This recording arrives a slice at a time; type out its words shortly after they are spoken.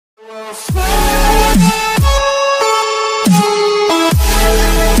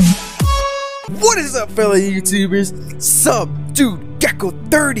up, fellow YouTubers? Sub Dude Gecko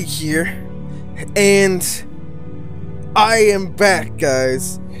 30 here, and I am back,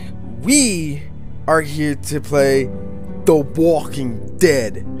 guys. We are here to play The Walking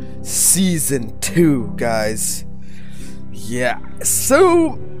Dead Season 2, guys. Yeah,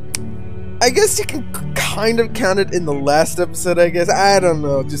 so I guess you can kind of count it in the last episode, I guess. I don't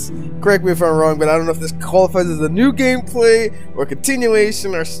know, just correct me if I'm wrong, but I don't know if this qualifies as a new gameplay or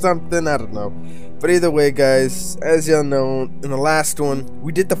continuation or something, I don't know. But either way, guys, as y'all know, in the last one,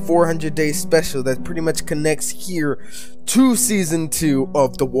 we did the 400-day special that pretty much connects here to Season 2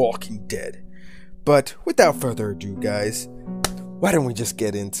 of The Walking Dead. But without further ado, guys, why don't we just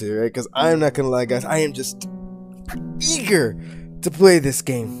get into it, because I'm not gonna lie, guys, I am just eager to play this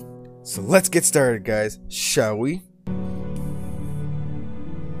game. So let's get started, guys, shall we?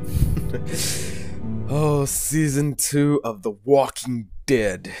 Oh, Season 2 of The Walking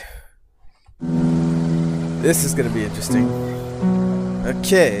Dead. This is gonna be interesting.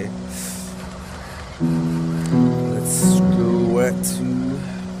 Okay. Let's go to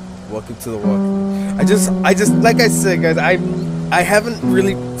Welcome to The Walking. I just like I said, guys, I haven't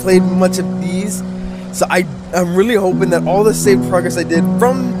really played much of these. So I'm really hoping that all the save progress I did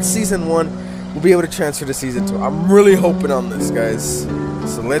from Season 1 will be able to transfer to Season 2. I'm really hoping on this, guys.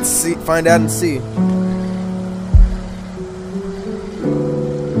 So let's see, find out and see.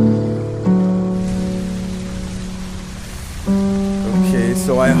 Okay,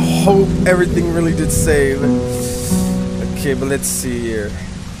 so I hope everything really did save. Okay, but let's see here.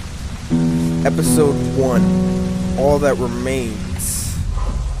 Episode 1, All That Remains.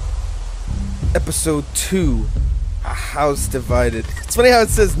 Episode 2, A House Divided. It's funny how it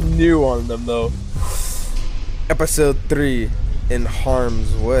says new on them, though. Episode 3, In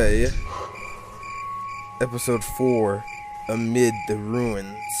Harm's Way. Episode 4, Amid the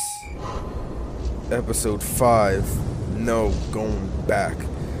Ruins. Episode 5, No Going Back.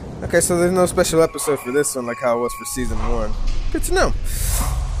 Okay, so there's no special episode for this one like how it was for Season 1. Good to know.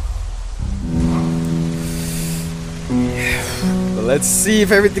 But let's see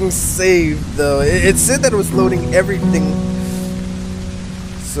if everything's saved, though. It said that it was loading everything.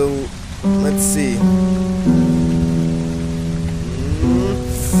 So, let's see.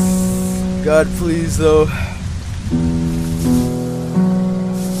 God, please, though.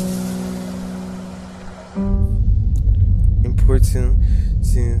 Important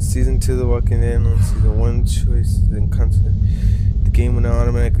Season 2 of The Walking Dead on Season 1 choice, then content. The game will now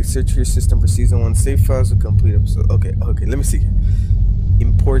automatically search your system for Season 1 save files to complete episode. Okay, let me see.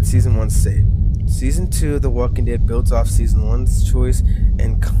 Import Season 1 save. Season 2 of The Walking Dead builds off Season 1's choice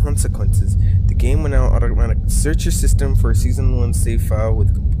and consequences. The game will now automatically search your system for a Season 1 save file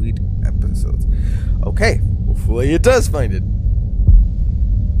with complete episodes. Okay, hopefully it does find it.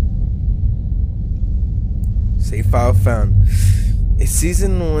 Save file found. A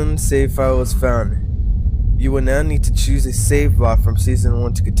Season 1 save file was found. You will now need to choose a save block from Season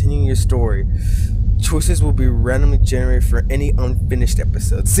 1 to continue your story. Choices will be randomly generated for any unfinished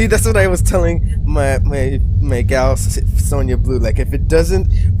episodes. See, that's what I was telling my gal, Sonia Blue. Like, if it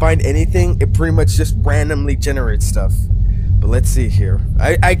doesn't find anything, it pretty much just randomly generates stuff. But let's see here.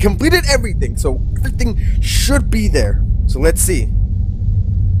 I completed everything, so everything should be there. So let's see.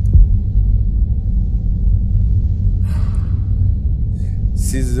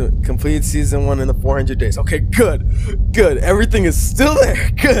 Completed Season 1 in the 400 days. Okay, good. Everything is still there.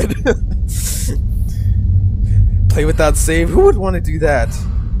 Good. Play without save. Who would want to do that?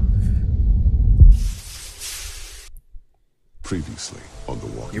 Previously on The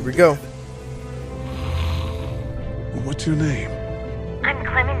Walking Here we go. What's your name? I'm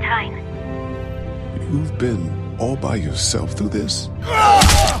Clementine. You've been all by yourself through this?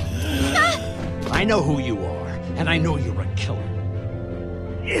 I know who you are, and I know you're a killer.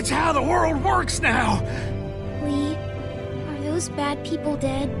 It's how the world works now! Lee, are those bad people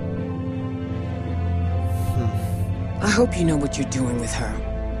dead? I hope you know what you're doing with her.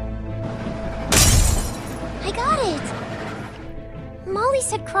 I got it! Molly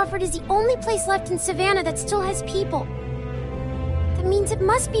said Crawford is the only place left in Savannah that still has people. That means it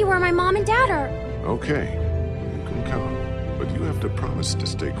must be where my mom and dad are. Okay, you can come, but you have to promise to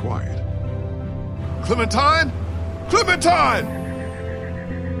stay quiet. Clementine? Clementine!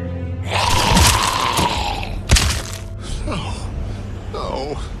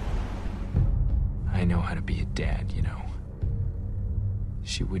 No. I know how to be a dad, you know.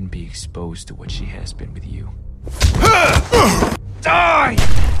 She wouldn't be exposed to what she has been with you. Die!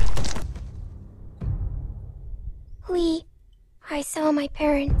 Lee, I saw my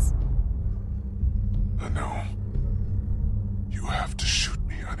parents. I know. You have to shoot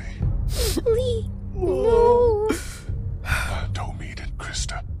me, honey. Lee, No. Don't mean it,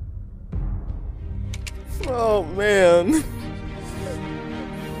 Krista. Oh man.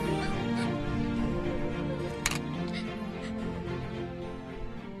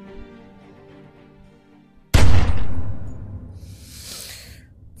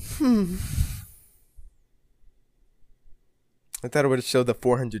 I thought it would have showed the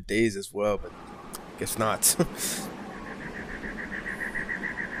 400 days as well, but guess not.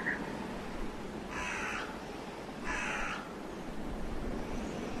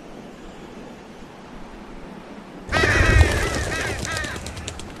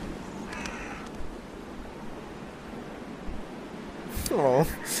 Oh.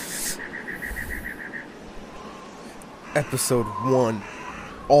 Episode 1.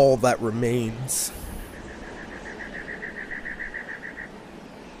 All that remains.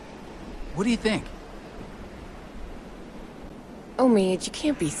 What do you think? Omid, you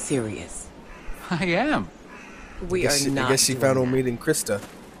can't be serious. I am. We are not. I guess she found Omid and Krista.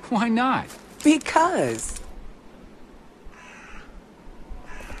 Why not? Because.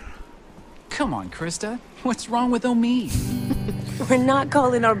 Come on, Krista. What's wrong with Omid? We're not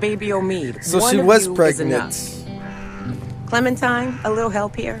calling our baby Omid. So One she of was you is pregnant. enough. Clementine, a little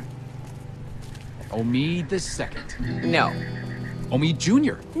help here? Omid the second. No. Omid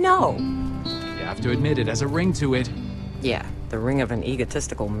Jr. No. You have to admit it has a ring to it. Yeah, the ring of an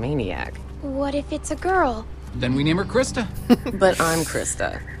egotistical maniac. What if it's a girl? Then we name her Krista. But I'm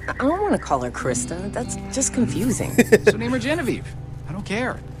Krista. I don't want to call her Krista. That's just confusing. So name her Genevieve. I don't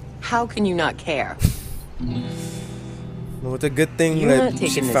care. How can you not care? Well, it's a good thing You're that not she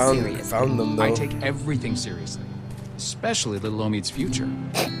taking this found seriously. them though. I take everything seriously. Especially little Omid's future.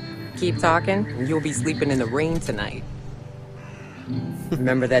 Keep talking, and you'll be sleeping in the rain tonight.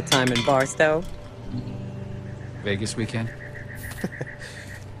 Remember that time in Barstow? Vegas weekend.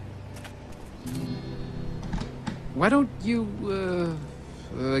 Why don't you,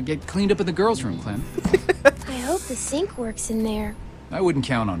 get cleaned up in the girls' room, Clem? I hope the sink works in there. I wouldn't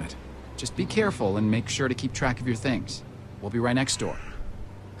count on it. Just be careful and make sure to keep track of your things. We'll be right next door.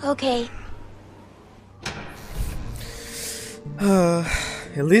 Okay.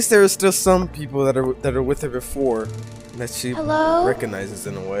 At least there are still some people that are with her before that she Hello? recognizes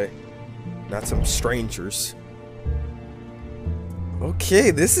in a way, not some strangers.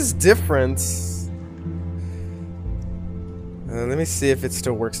 Okay, this is different. Let me see if it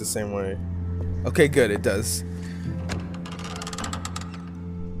still works the same way. Okay, good, it does.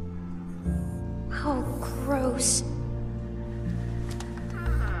 Oh, gross.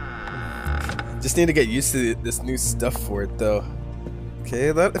 Just need to get used to this new stuff for it, though. Okay,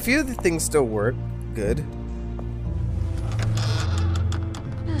 a few of the things still work. Good.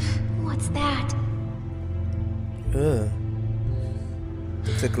 What's that? Ugh.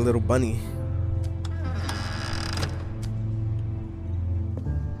 Looks like a little bunny.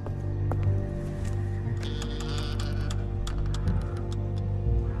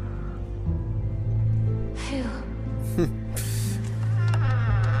 Phew.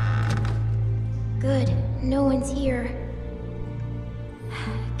 Good. No one's here.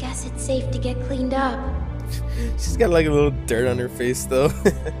 Guess it's safe to get cleaned up. She's got like a little dirt on her face, though.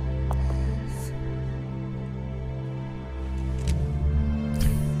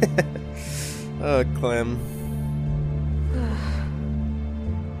 Oh, Clem.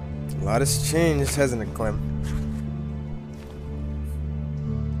 A lot has changed, hasn't it, Clem?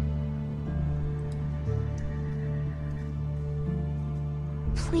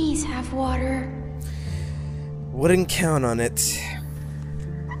 Please have water. Wouldn't count on it.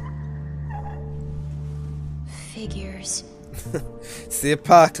 Figures. It's the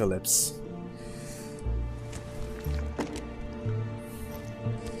apocalypse.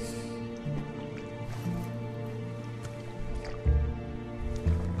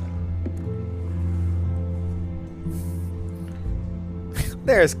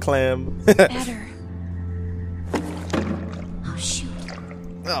 There's Clem. Better. Oh, shoot.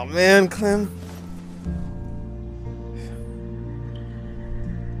 Oh man, Clem.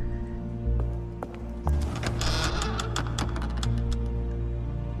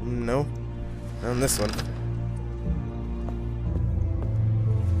 No, not on this one.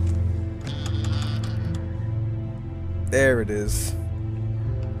 There it is.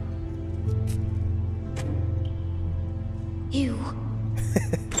 You.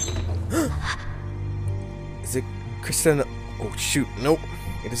 Is it Kristen? Oh shoot, nope,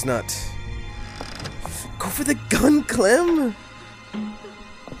 it is not. Go for the gun, Clem!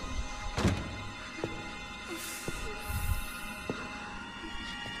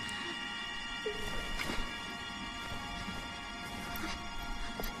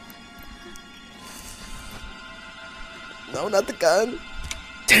 No, not the gun.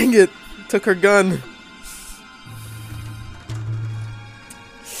 Dang it. Took her gun.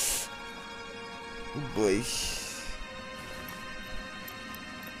 Oh boy.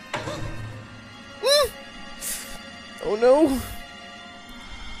 Oh no.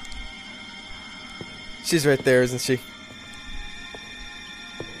 She's right there, isn't she?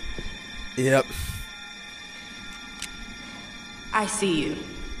 Yep. I see you.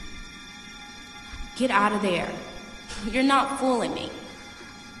 Get out of there. You're not fooling me.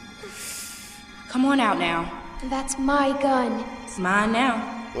 Come on out now. That's my gun. It's mine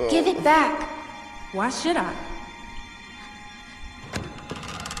now. Give it back. Why should I?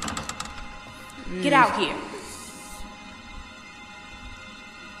 Get out here.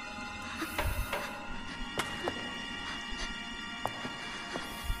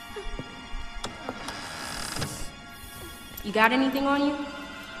 You got anything on you?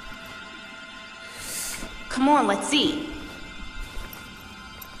 Come on, let's see.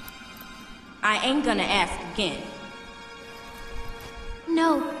 I ain't gonna ask again.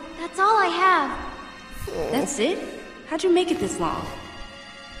 No, that's all I have. That's it? How'd you make it this long?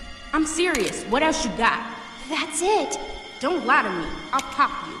 I'm serious. What else you got? That's it. Don't lie to me. I'll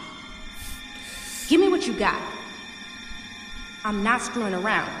pop you. Give me what you got. I'm not screwing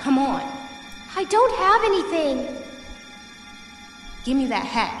around. Come on. I don't have anything. Give me that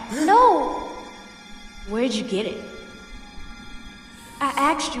hat. No. Where'd you get it? I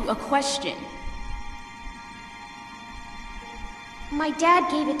asked you a question. My dad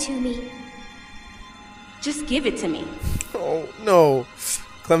gave it to me. Just give it to me. Oh no.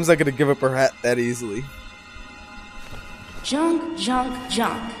 Clem's not gonna give up her hat that easily. Junk, junk,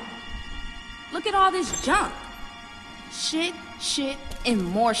 junk. Look at all this junk. Shit, shit, and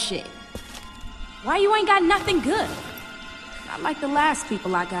more shit. Why you ain't got nothing good? Not like the last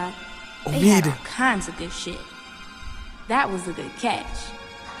people I got. They had all kinds of good shit. That was a good catch.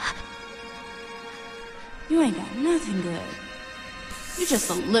 You ain't got nothing good. You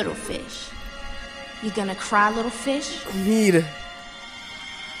just a little fish. You gonna cry, little fish? Need.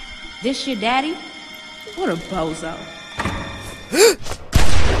 This your daddy? What a bozo.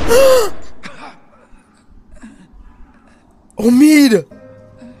 Omid!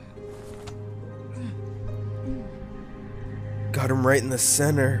 Got him right in the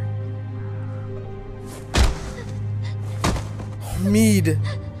center. Omid!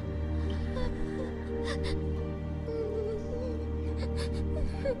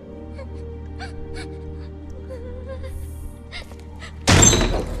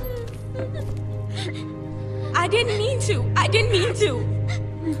 I didn't mean to. I didn't mean to.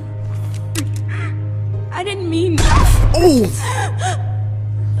 I didn't mean to. Oh!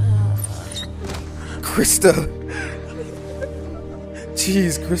 Krista.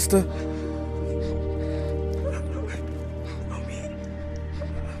 Jeez, Krista.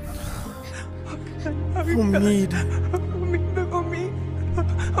 Omid.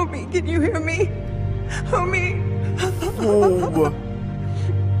 Omid, can you hear me? Omid. Oh.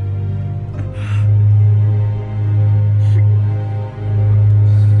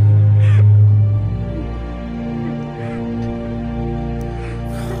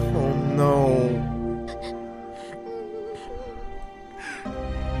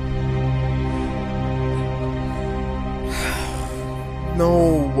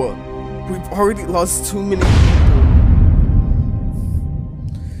 No, we've already lost too many people.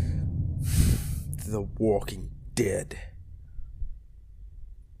 The Walking Dead.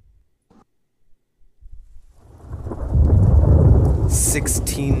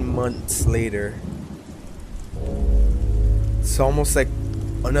 "16 months later." It's almost like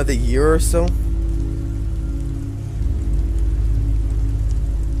another year or so.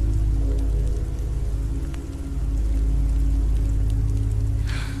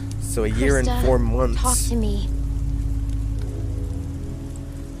 So a year and 4 months. Talk to me.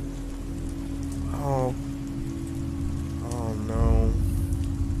 Oh. Oh no.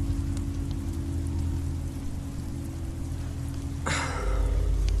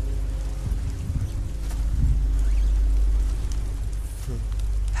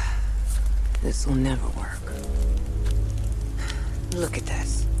 This will never work. Look at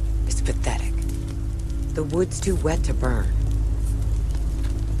this. It's pathetic. The wood's too wet to burn.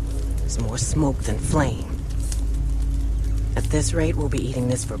 There's more smoke than flame. At this rate, we'll be eating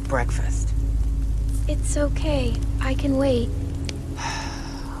this for breakfast. It's okay. I can wait.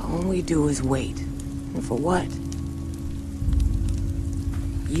 All we do is wait. And for what?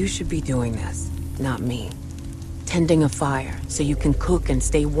 You should be doing this, not me. Tending a fire so you can cook and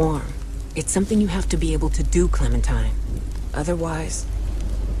stay warm. It's something you have to be able to do, Clementine. Otherwise...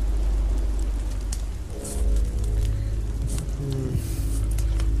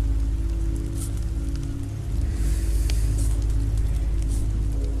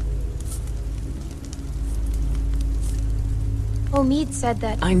 Omid said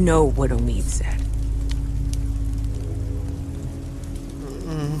that... I know what Omid said.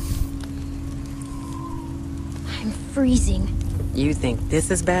 I'm freezing. You think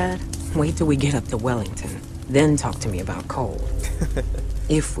this is bad? Wait till we get up to Wellington. Then talk to me about cold.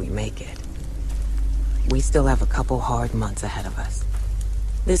 If we make it. We still have a couple hard months ahead of us.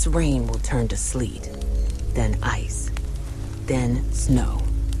 This rain will turn to sleet, then ice, then snow.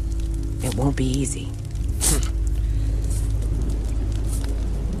 It won't be easy.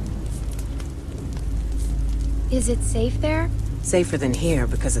 Is it safe there? Safer than here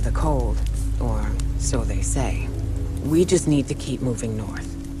because of the cold. Or so they say. We just need to keep moving north.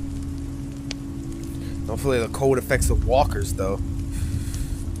 Hopefully the cold affects the walkers, though.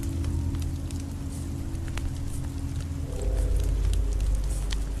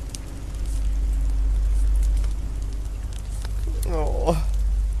 Oh.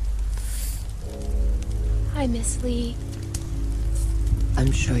 I miss Lee.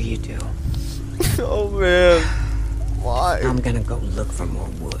 I'm sure you do. Oh, man. Why? I'm gonna go look for more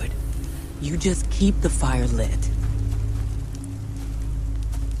wood. You just keep the fire lit.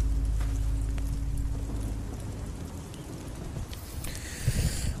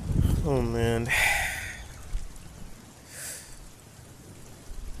 Oh, man.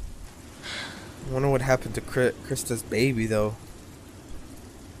 I wonder what happened to Krista's baby, though.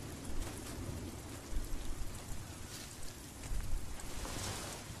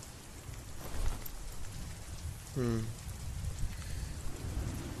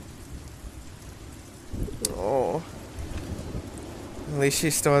 Oh. At least she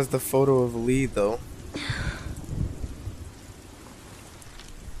still has the photo of Lee, though.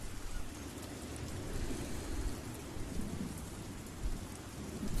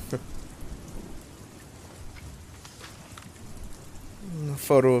 A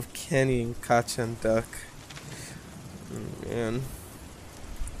photo of Kenny and Katja and Duck. Oh, man.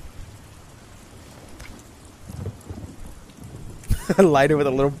 A lighter with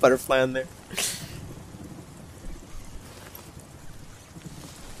a little butterfly on there.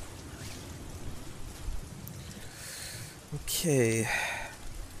 Okay.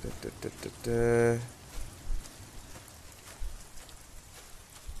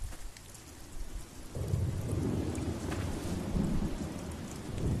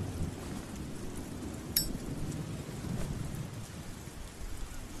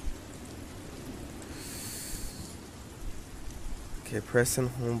 Okay, press and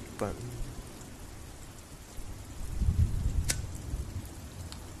hold button.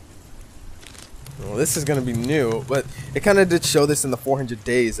 Well, this is gonna be new, but it kind of did show this in the 400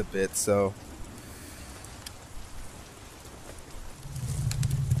 days a bit, so.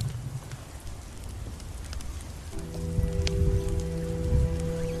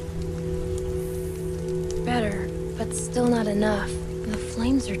 Better, but still not enough. The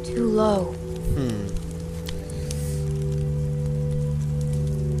flames are too low.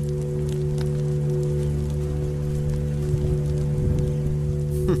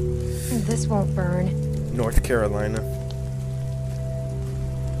 This won't burn. North Carolina.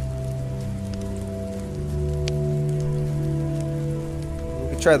 We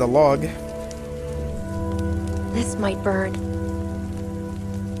could try the log. This might burn.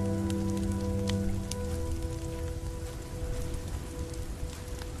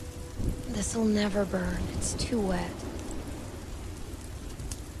 This'll never burn. It's too wet.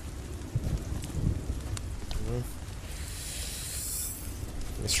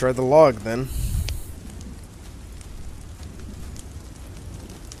 Let's try the log then.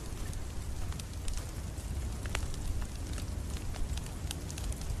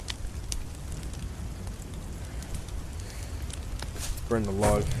 Burn the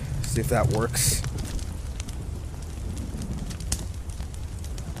log. See if that works.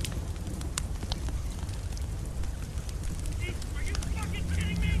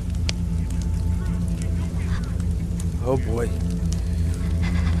 Oh boy.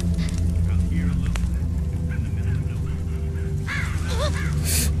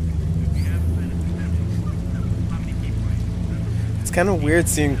 It's kind of weird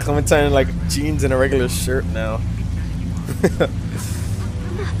seeing Clementine in like jeans and a regular shirt now. Don't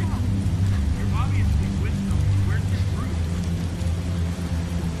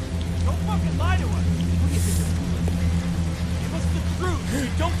fucking lie to us. Give us the truth so you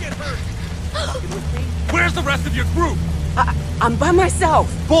don't get hurt. Where's the rest of your group? I'm by myself.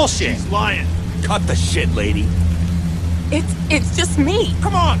 Bullshit. She's lying. Cut the shit, lady. It's just me.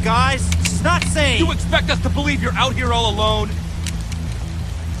 Come on, guys. It's not sane. You expect us to believe you're out here all alone?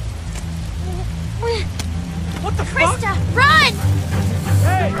 What the Krista, fuck? run!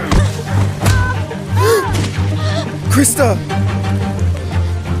 Hey! Krista!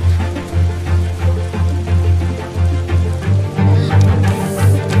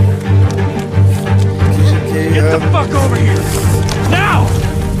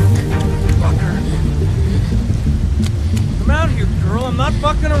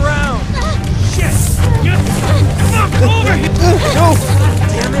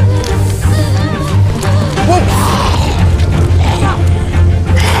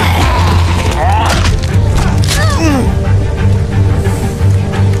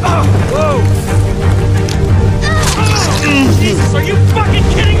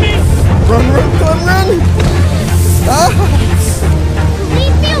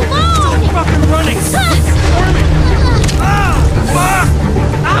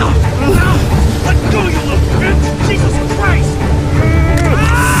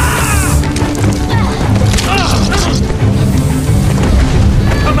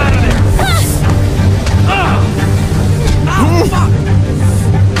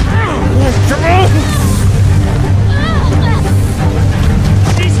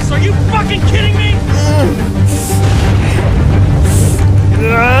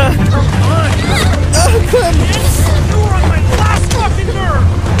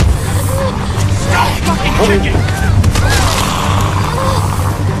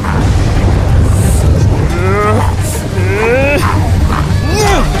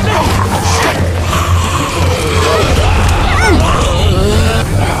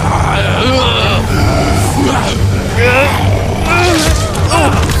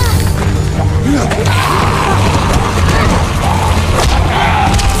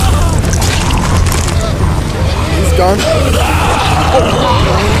 gone. Oh.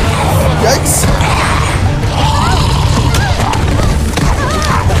 Yikes.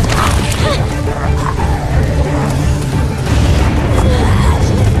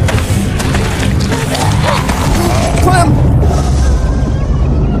 Clem!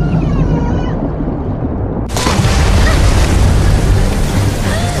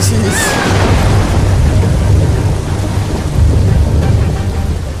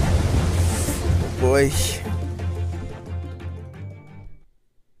 Boy.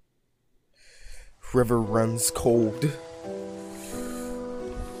 River runs cold.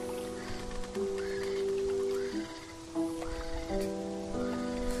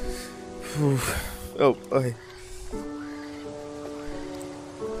 Oh boy.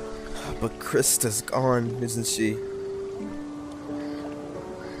 But Krista's gone, isn't she?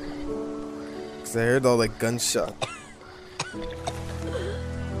 'Cause I heard all that gunshot.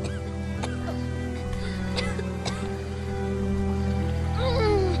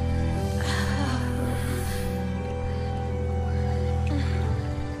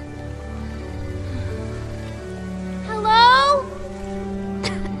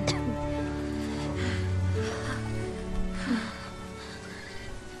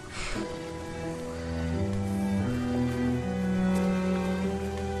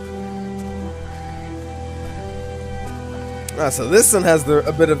 Ah, so this one has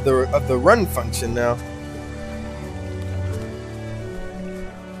a bit of the run function now.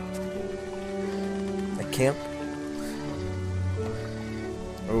 A camp.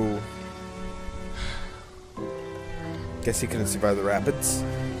 Oh. Guess he couldn't survive the rapids.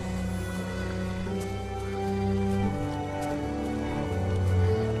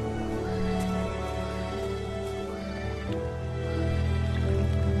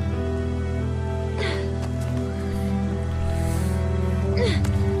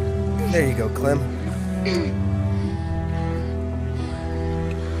 There you go, Clem.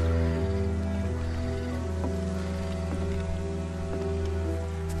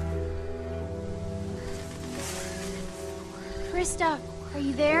 Krista, are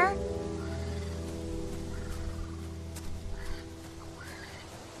you there?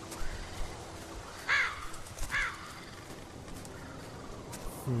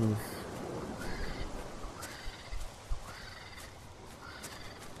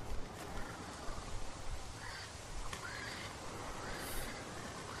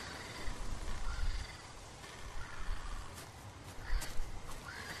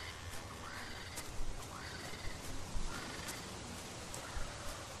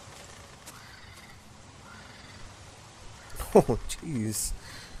 Oh, jeez.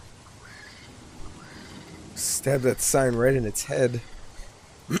 Stab that sign right in its head.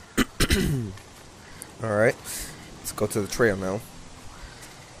 Alright. Let's go to the trail now.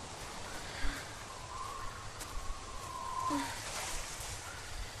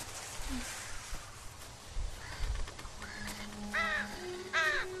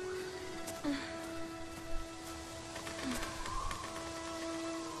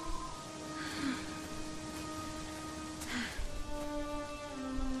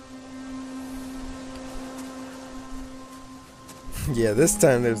 Yeah, this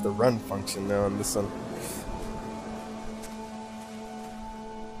time there's the run function now on this one.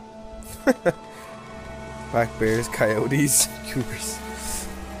 Black bears, coyotes, cougars.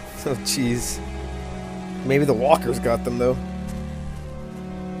 Oh, jeez. Maybe the walkers got them, though.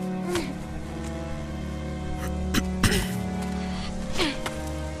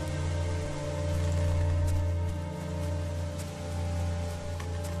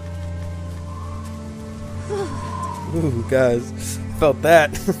 Ooh, guys, felt that.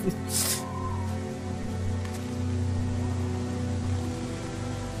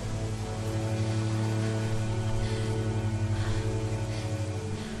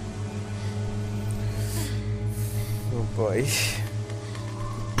 Oh boy.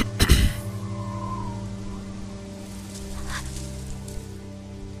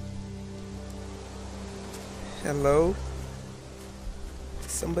 Hello?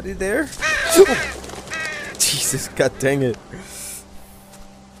 Somebody there? Jesus, god dang it.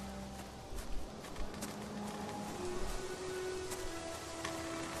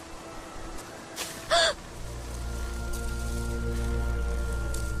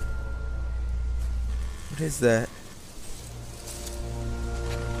 What is that?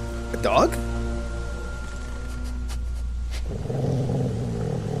 A dog?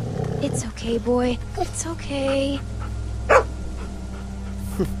 It's okay, boy. It's okay.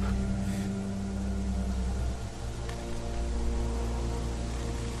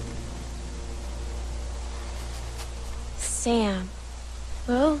 Sam.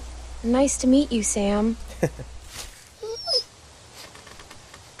 Well, nice to meet you, Sam.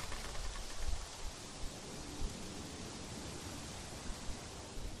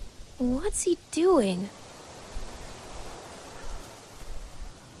 What's he doing?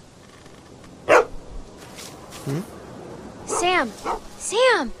 Sam!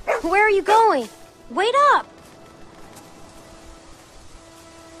 Sam! Where are you going? Wait up!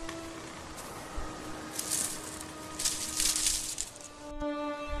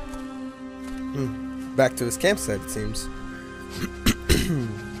 Back to his campsite, it seems.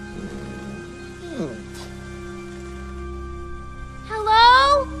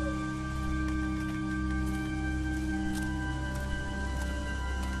 Hello?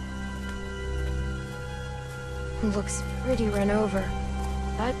 Looks pretty run over,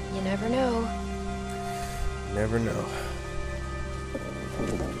 but you never know. Never know.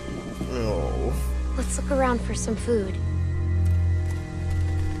 Oh. Let's look around for some food.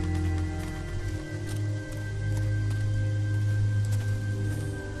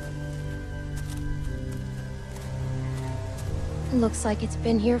 Looks like it's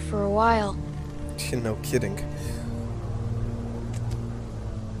been here for a while. No kidding.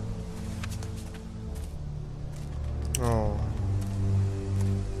 Oh.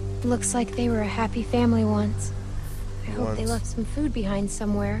 Looks like they were a happy family once. I hope they left some food behind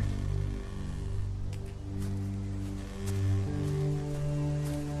somewhere.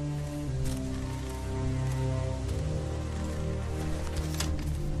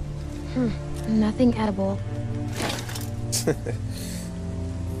 Nothing edible.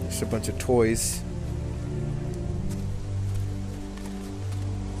 Just a bunch of toys.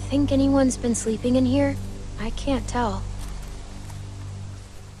 Think anyone's been sleeping in here? I can't tell.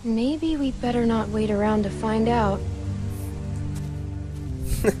 Maybe we better not wait around to find out.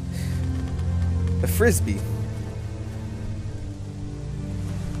 A frisbee.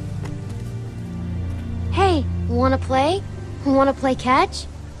 Hey, wanna play? Wanna play catch?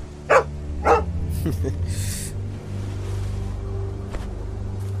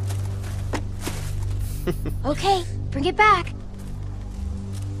 Okay, bring it back.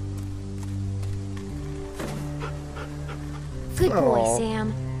 Good boy, Aw.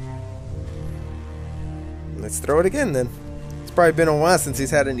 Sam. Let's throw it again then. It's probably been a while since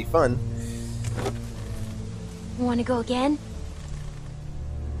he's had any fun. Wanna go again?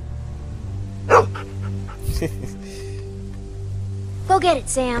 Go get it,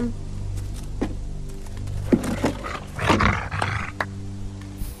 Sam.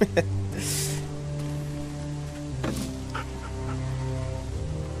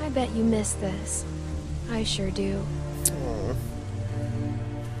 I bet you miss this. I sure do. Aw.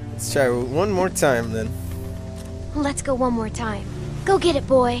 Let's try one more time then. Let's go one more time. Go get it,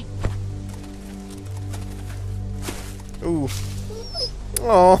 boy. Ooh.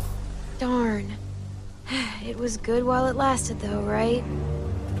 Oh. Darn. It was good while it lasted, though, right?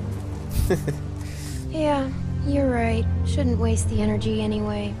 Yeah, you're right. Shouldn't waste the energy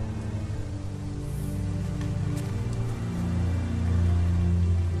anyway.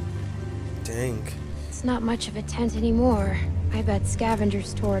 Dang. It's not much of a tent anymore. I bet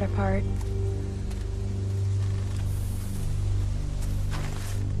scavengers tore it apart.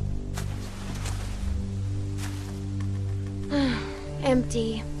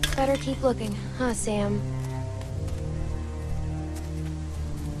 Empty. Better keep looking, huh, Sam?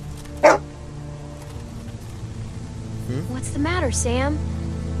 What's the matter, Sam?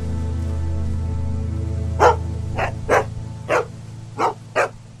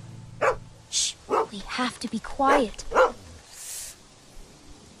 Shh! We have to be quiet.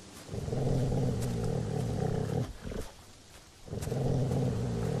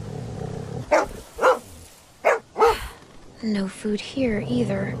 No food here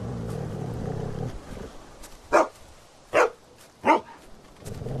either.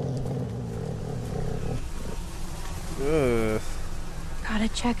 Ugh. Gotta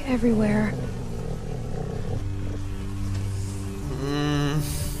check everywhere.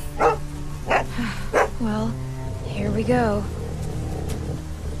 Well, here we go.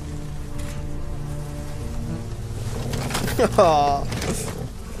 Aw.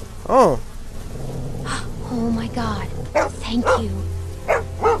 Oh. Oh my god. Thank you.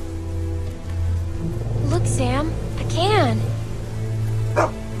 Look, Sam. A can.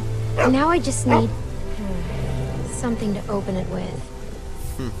 Now I just need something to open it with.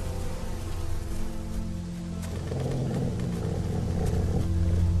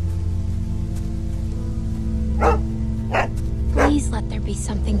 Please let there be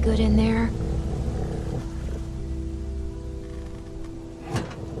something good in there.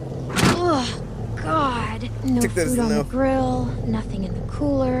 Ugh, God. No food on the grill, nothing in the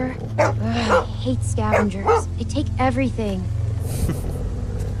cooler. Ugh, I hate scavengers. They take everything.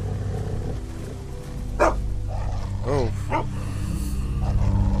 Oh.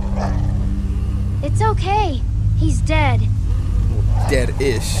 He's dead.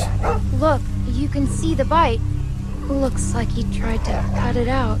 Dead-ish. Look, you can see the bite. Looks like he tried to cut it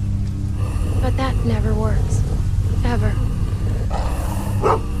out. But that never works. Ever.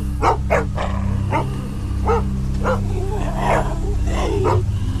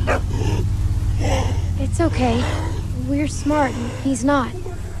 It's okay. We're smart, and he's not.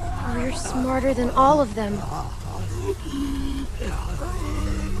 We're smarter than all of them.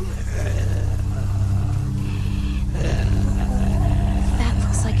 That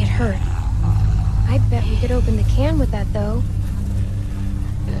looks like it hurt. I bet we could open the can with that, though.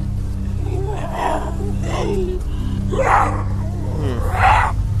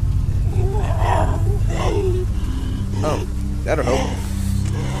 Oh, that'll help.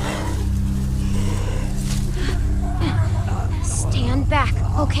 Stand back,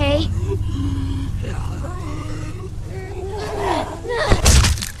 okay?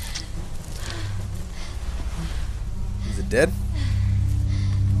 Is it dead?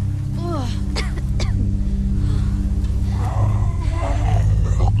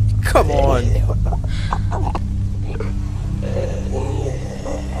 Come on.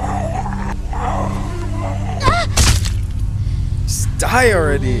 Just die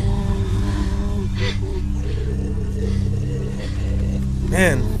already.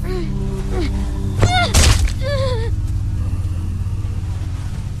 Man.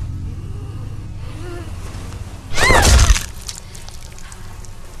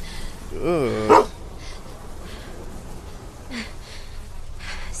 Ugh.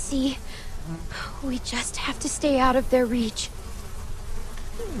 See, we just have to stay out of their reach.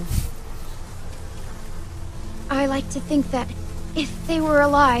 I like to think that if they were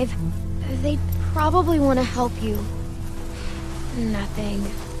alive, they'd probably want to help you. Nothing.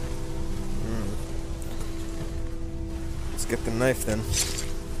 Let's get the knife then.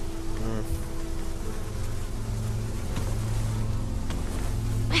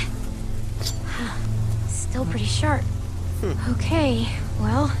 Still pretty sharp. Okay,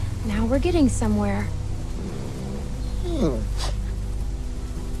 well, now we're getting somewhere.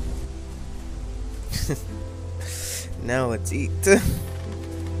 Now let's eat.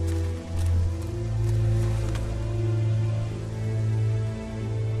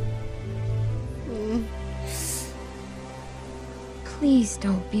 Please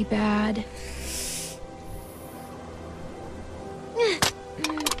don't be bad.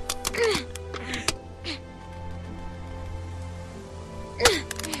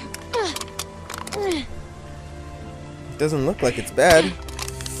 Doesn't look like it's bad.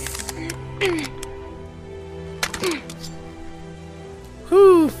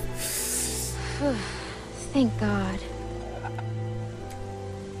 Whew. Thank God.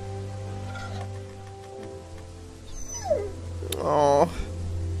 Oh.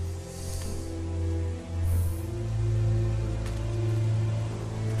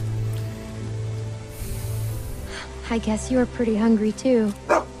 I guess you're pretty hungry too.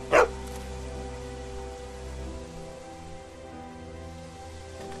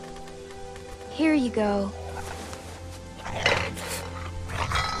 Here you go.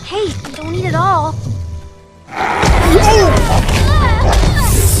 Hey, don't eat it all.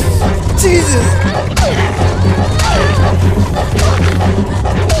 Jesus!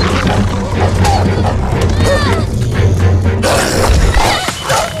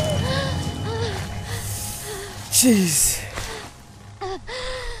 Jeez.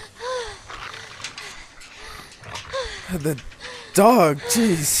 The dog,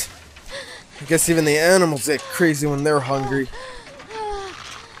 jeez. I guess even the animals get crazy when they're hungry.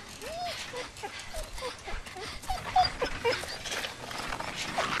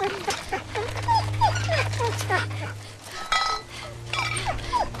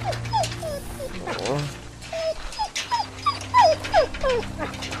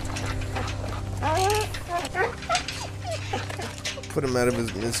 Put him out of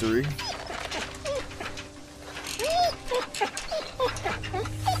his misery.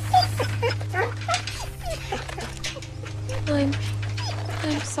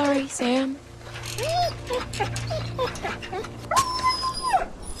 I'm sorry, Sam.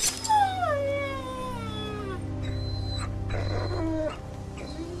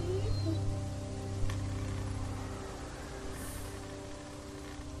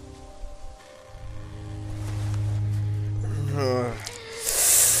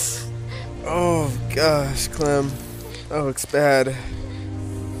 Oh gosh, Clem. That looks bad.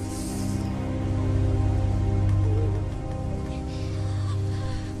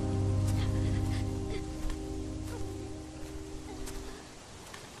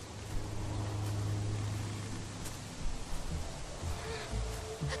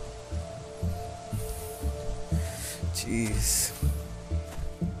 Jeez.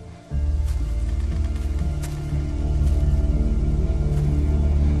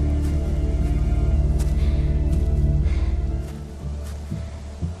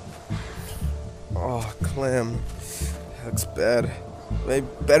 Oh, Clem. That looks bad. Maybe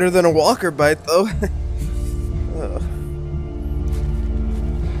better than a walker bite, though. Ugh.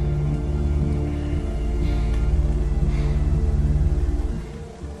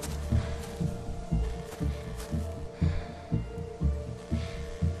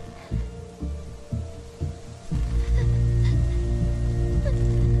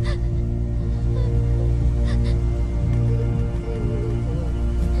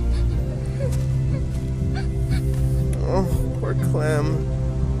 Oh, poor Clem.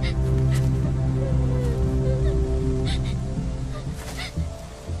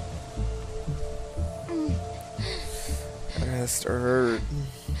 That has to hurt.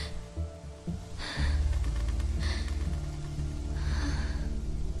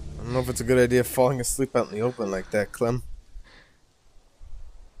 I don't know if it's a good idea falling asleep out in the open like that, Clem.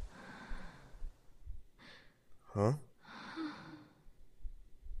 Huh?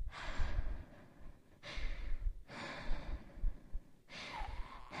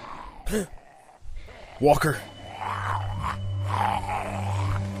 Walker.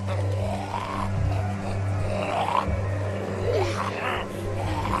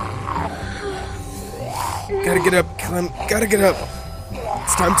 Gotta get up, Clem. Gotta get up.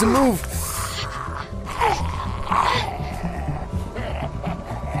 It's time to move.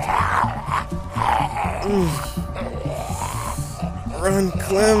 Run,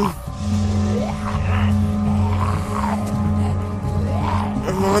 Clem.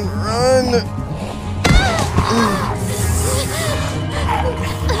 Come on, run.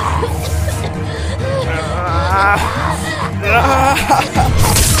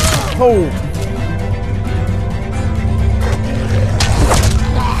 Oh.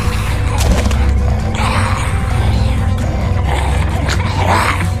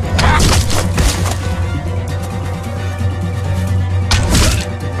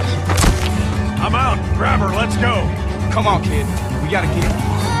 I'm out. Grab her. Let's go. Come on, kid. We gotta get him.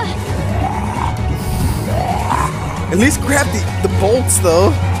 At least grab the bolts,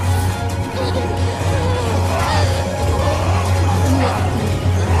 though.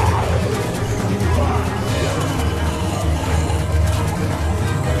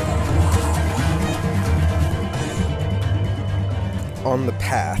 On the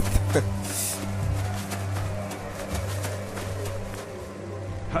path.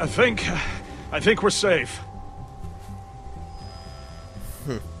 I think we're safe.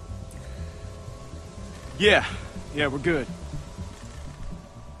 Yeah, we're good.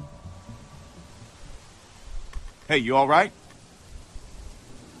 Hey, you all right?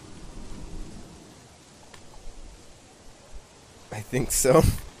 I think so.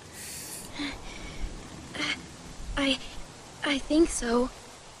 I think so.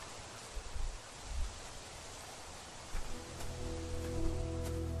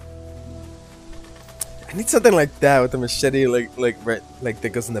 I need something like that with a machete, like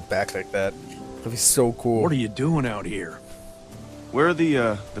that goes in the back like that. That'd be so cool. What are you doing out here? Where are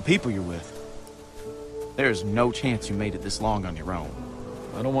the people you're with? There's no chance you made it this long on your own.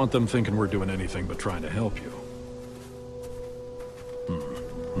 I don't want them thinking we're doing anything but trying to help you.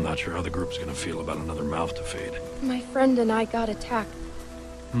 I'm not sure how the group's gonna feel about another mouth to feed. My friend and I got attacked.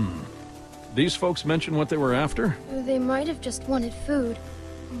 These folks mention what they were after? They might have just wanted food.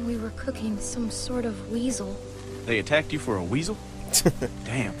 We were cooking some sort of weasel. They attacked you for a weasel?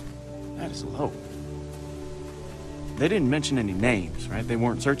 Damn, that is low. They didn't mention any names, right? They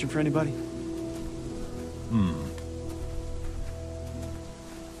weren't searching for anybody?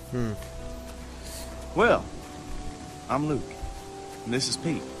 Well, I'm Luke. And this is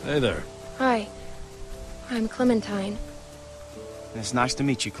Pete. Hey there. Hi. I'm Clementine. It's nice to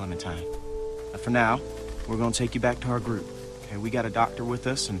meet you, Clementine. For now, we're gonna take you back to our group. Okay, we got a doctor with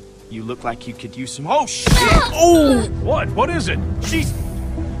us, and you look like you could use some— Oh, shit! Oh! What is it? She's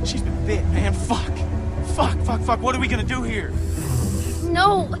been bit, man. Fuck. What are we gonna do here?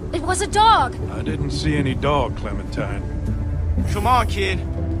 No, it was a dog. I didn't see any dog, Clementine. Come on, kid.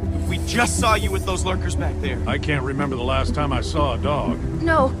 We just saw you with those lurkers back there. I can't remember the last time I saw a dog.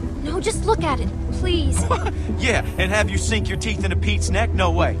 No, just look at it, please. Yeah, and have you sink your teeth into Pete's neck?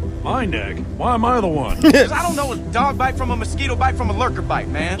 No way. My neck? Why am I the one? Because I don't know a dog bite from a mosquito bite from a lurker bite,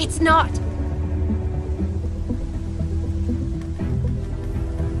 man. It's not.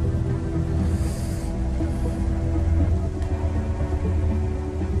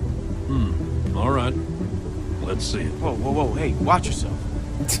 All right. Let's see it. Whoa, hey, watch yourself.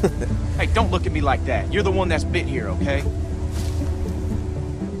 Hey, don't look at me like that. You're the one that's bit here, okay?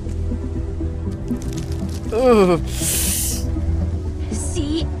 Ugh.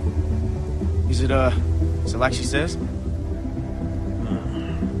 See? Is it like she says?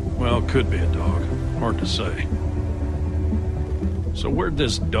 Well, could be a dog. Hard to say. So where'd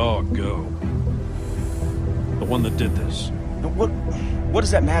this dog go? The one that did this? What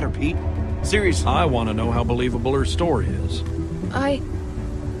does that matter, Pete? Seriously. I want to know how believable her story is. I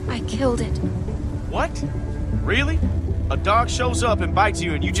killed it. What? Really? A dog shows up and bites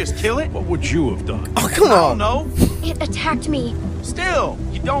you and you just kill it? What would you have done? Oh, come on. I don't know. It attacked me. Still,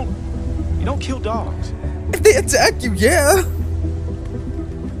 you don't kill dogs. If they attack you, yeah.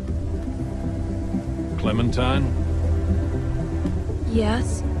 Clementine,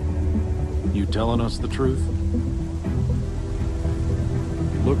 Yes? you telling us the truth?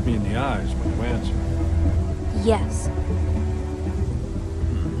 You look me in the eyes when you answer. Yes.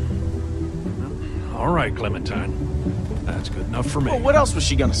 All right, Clementine. That's good enough for me. Well, what else was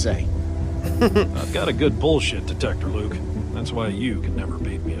she gonna say? I've got a good bullshit detector, Luke. That's why you can never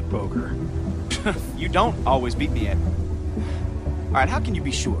beat me at poker. You don't always beat me at it. All right, how can you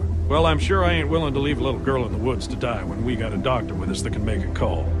be sure? Well, I'm sure I ain't willing to leave a little girl in the woods to die when we got a doctor with us that can make a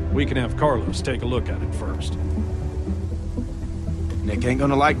call. We can have Carlos take a look at it first. Nick ain't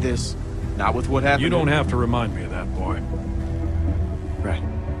gonna like this. Not with what happened. You don't have to remind me of that, boy. Right.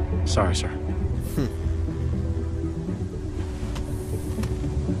 Sorry, sir.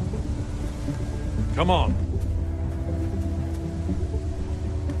 Come on.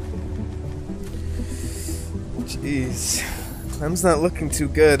 Jeez. Clem's not looking too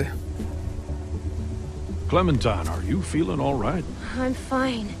good. Clementine, are you feeling all right? I'm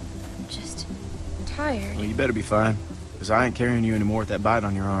fine. Just tired. Well, you better be fine, because I ain't carrying you anymore with that bite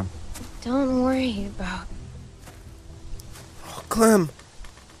on your arm. Don't worry about... Oh, Clem.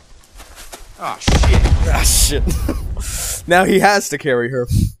 Oh, shit. Ah, shit. Now he has to carry her.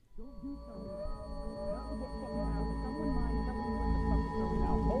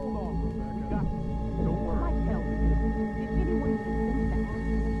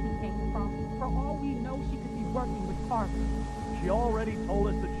 She already told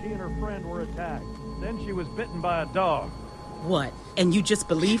us that she and her friend were attacked. Then she was bitten by a dog. What? And you just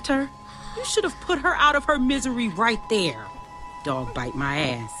believed her? You should have put her out of her misery right there. Dog bite my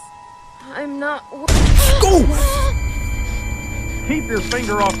ass. I'm not... Go! Keep your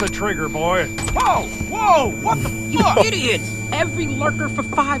finger off the trigger, boy. Whoa! Whoa! What the fuck? You idiot! Every lurker for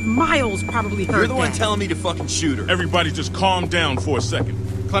 5 miles probably heard You're the one that. telling me to fucking shoot her. Everybody just calm down for a second.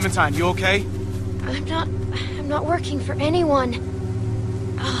 Clementine, you okay? I'm not working for anyone.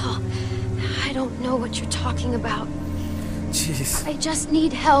 Oh, I don't know what you're talking about. Jeez. I just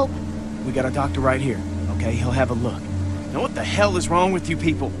need help. We got a doctor right here, okay? He'll have a look. Now what the hell is wrong with you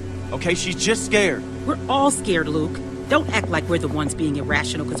people? Okay, she's just scared. We're all scared, Luke. Don't act like we're the ones being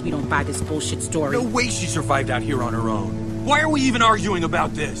irrational because we don't buy this bullshit story. No way she survived out here on her own. Why are we even arguing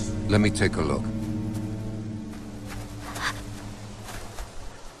about this? Let me take a look.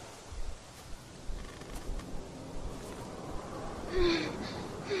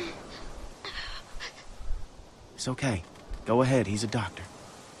 It's okay. Go ahead, he's a doctor.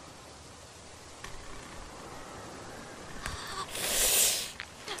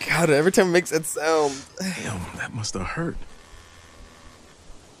 God, every time it makes that sound. Damn, that must have hurt.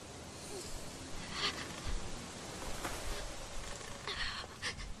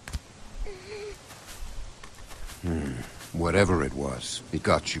 Whatever it was, it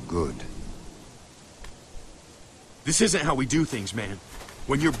got you good. This isn't how we do things, man.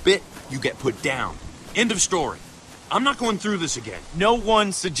 When you're bit, you get put down. End of story. I'm not going through this again. No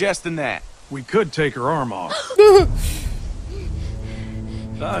one's suggesting that. We could take her arm off.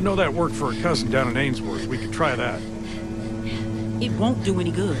 I know that worked for a cousin down in Ainsworth. We could try that. It won't do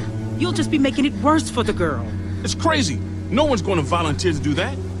any good. You'll just be making it worse for the girl. It's crazy. No one's going to volunteer to do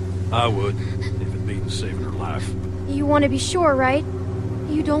that. I would, if it means saving her life. You want to be sure, right?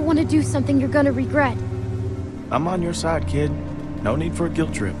 You don't want to do something you're gonna regret. I'm on your side, kid. No need for a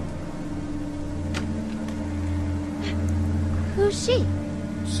guilt trip. Who's she?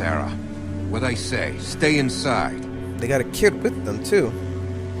 Sarah, what I say, stay inside. They got a kid with them, too.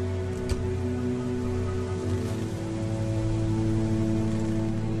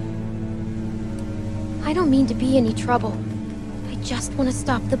 I don't mean to be any trouble. I just want to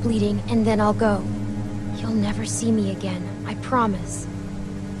stop the bleeding, and then I'll go. You'll never see me again, I promise.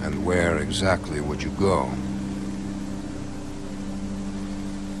 And where exactly would you go?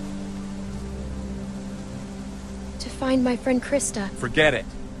 To find my friend Krista. Forget it.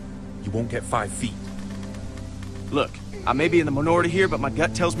 You won't get 5 feet. Look, I may be in the minority here, but my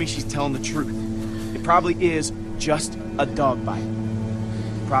gut tells me she's telling the truth. It probably is just a dog bite.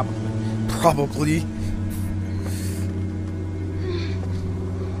 Probably. Probably.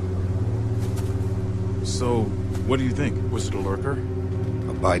 So, what do you think? Was it a lurker?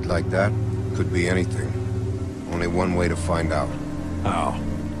 A bite like that could be anything. Only one way to find out. How?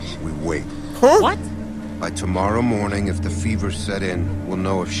 We wait. Huh? What? By tomorrow morning, if the fever set in, we'll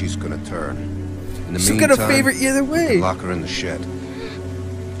know if she's gonna turn. In the She'll meantime, get a favor either way. we can lock her in the shed.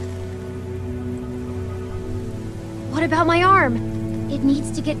 What about my arm? It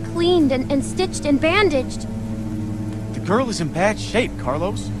needs to get cleaned and stitched and bandaged. The girl is in bad shape,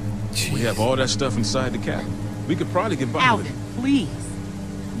 Carlos. We have all that stuff inside the cabin. We could probably get by with Alvin, it. please.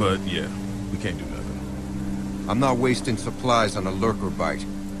 But yeah, we can't do nothing. I'm not wasting supplies on a lurker bite.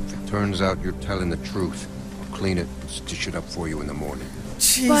 If it turns out you're telling the truth, I'll clean it and stitch it up for you in the morning.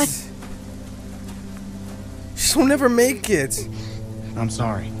 Jeez. But- She'll never make it. I'm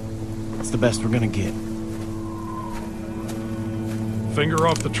sorry. It's the best we're gonna get. Finger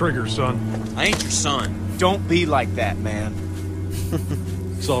off the trigger, son. I ain't your son. Don't be like that, man.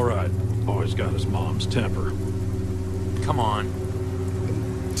 It's all right. Always got his mom's temper. Come on.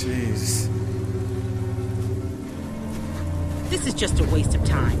 Jeez. This is just a waste of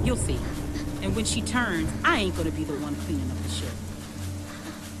time. You'll see. And when she turns, I ain't gonna be the one cleaning up the shit.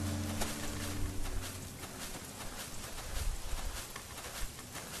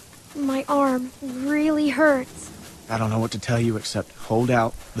 My arm really hurts. I don't know what to tell you except hold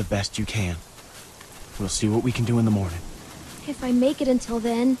out the best you can. We'll see what we can do in the morning. If I make it until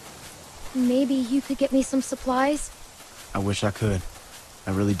then, maybe you could get me some supplies? I wish I could.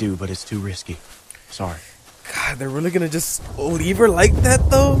 I really do, but it's too risky. Sorry. God, they're really gonna just leave her like that,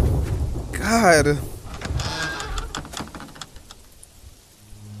 though? God.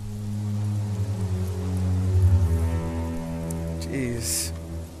 Jeez.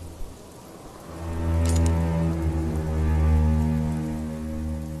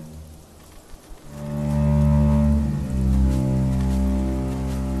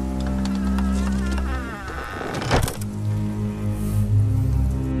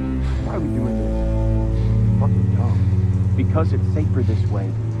 Why are we doing this? Fucking dumb. Because it's safer this way,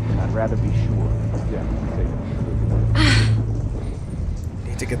 and I'd rather be sure. Yeah, safer.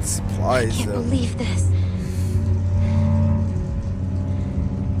 Need to get the supplies, I can't though. believe this.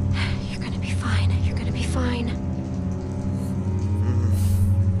 You're gonna be fine. You're gonna be fine.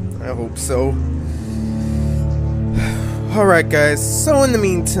 I hope so. Alright, guys. So, in the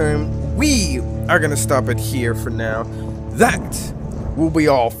meantime, we are gonna stop it here for now. That will be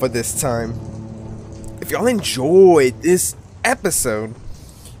all for this time. If y'all enjoyed this episode,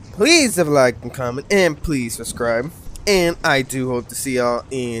 please leave a like and comment, and please subscribe. And I do hope to see y'all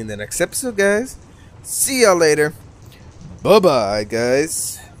in the next episode, guys. See y'all later. Bye-bye,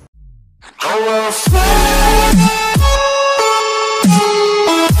 guys. Oh, well,